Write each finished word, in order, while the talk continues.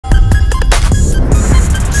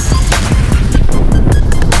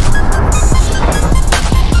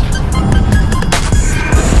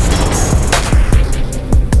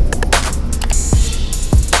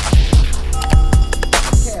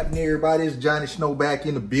everybody, it's Johnny Snow back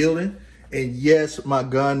in the building. And yes, my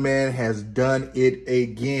gunman has done it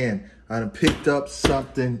again. I done picked up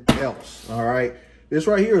something else, all right? This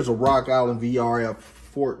right here is a Rock Island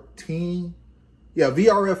VRF14. Yeah,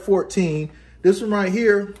 VRF14. This one right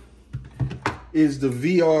here is the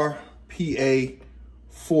VRPA40.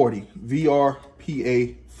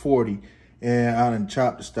 VRPA40. And I done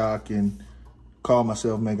chopped the stock and called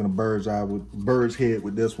myself making a bird's head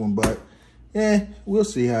with this one, but we'll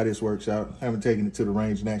see how this works out. I haven't taken it to the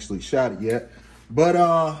range and actually shot it yet. But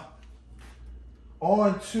on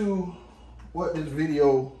to what this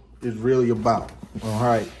video is really about. All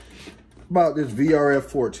right, about this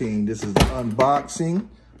VRF14. This is the unboxing.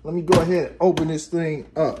 Let me go ahead and open this thing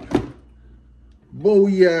up.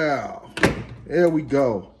 Booyah! There we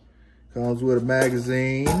go. Comes with a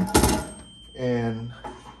magazine, and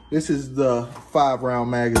this is the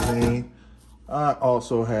 5-round magazine. I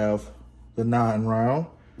also have the 9-round.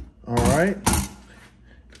 All right,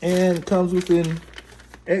 and it comes with an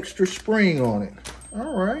extra spring on it.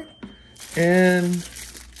 All right, and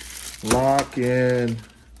lock and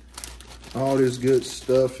all this good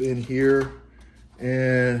stuff in here,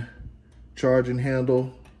 and charging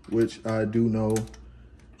handle, which I do know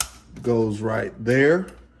goes right there.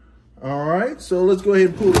 All right, so let's go ahead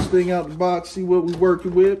and pull this thing out the box, see what we're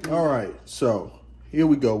working with. All right, so here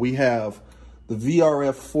we go. We have the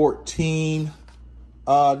VRF14.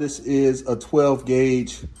 This is a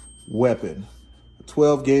 12-gauge weapon. A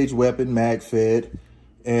 12-gauge weapon, mag-fed,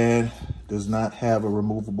 and does not have a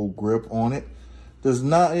removable grip on it.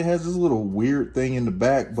 It has this little weird thing in the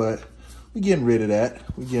back, but we're getting rid of that.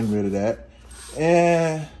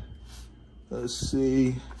 And let's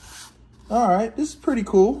see. All right, this is pretty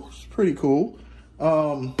cool. It's pretty cool.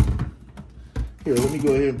 Here, let me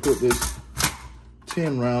go ahead and put this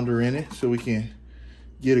 10-rounder in it so we can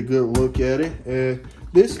get a good look at it.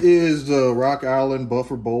 This is the Rock Island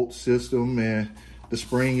buffer bolt system, and the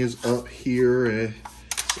spring is up here, and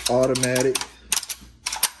it's automatic,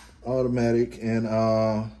 and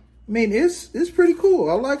I mean, it's pretty cool.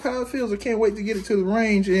 I like how it feels. I can't wait to get it to the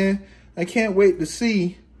range, and I can't wait to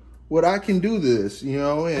see what I can do this, you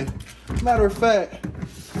know. And matter of fact,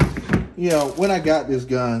 you know, when I got this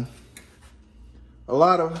gun, a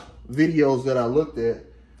lot of videos that I looked at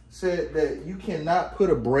said that you cannot put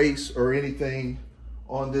a brace or anything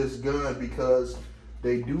on this gun because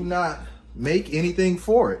they do not make anything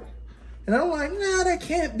for it. And I'm like, nah, that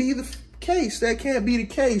can't be the case. That can't be the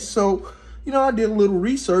case. So, you know, I did a little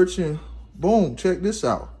research, and boom, check this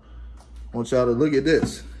out. I want y'all to look at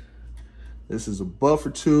this. This is a buffer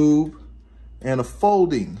tube and a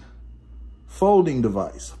folding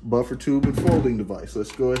device. Buffer tube and folding device.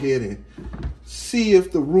 Let's go ahead and see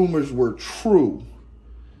if the rumors were true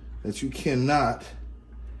that you cannot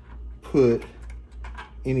put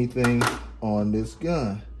anything on this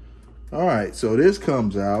gun. All right, so this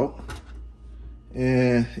comes out,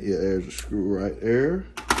 and yeah, there's a screw right there.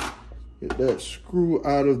 Get that screw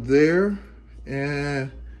out of there,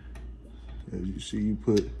 and as you see, you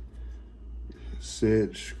put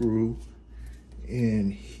said screw in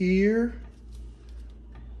here.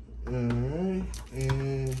 All right,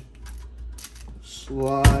 and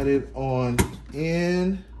slide it on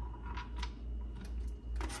in.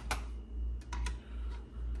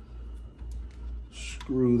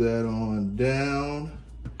 Screw that on down.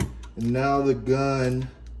 And now the gun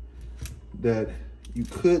that you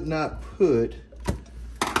could not put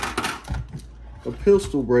a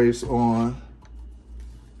pistol brace on,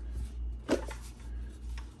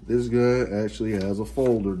 this gun actually has a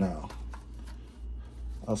folder now,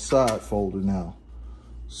 a side folder now.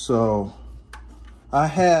 So I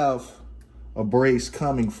have a brace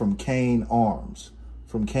coming from Cane Arms.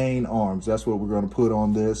 That's what we're going to put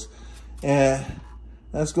on this, and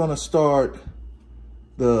that's going to start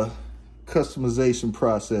the customization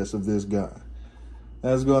process of this gun.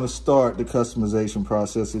 That's going to start the customization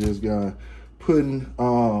process of this gun. Putting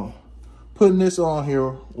this on here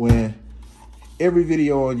when every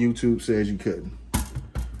video on YouTube says you couldn't.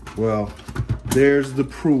 Well, there's the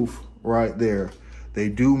proof right there. They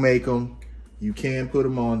do make them. You can put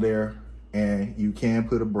them on there, and you can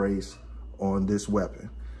put a brace on this weapon.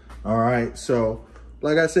 All right, so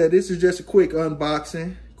like I said, this is just a quick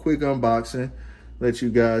unboxing. Let you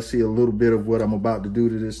guys see a little bit of what I'm about to do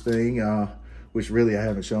to this thing, which really I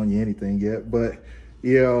haven't shown you anything yet. But,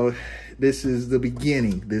 you know, this is the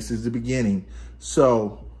beginning.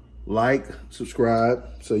 So, like, subscribe,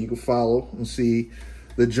 so you can follow and see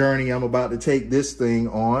the journey I'm about to take this thing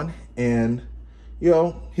on. And, you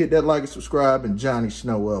know, hit that like and subscribe, and Johnny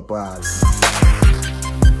Snow up. Bye.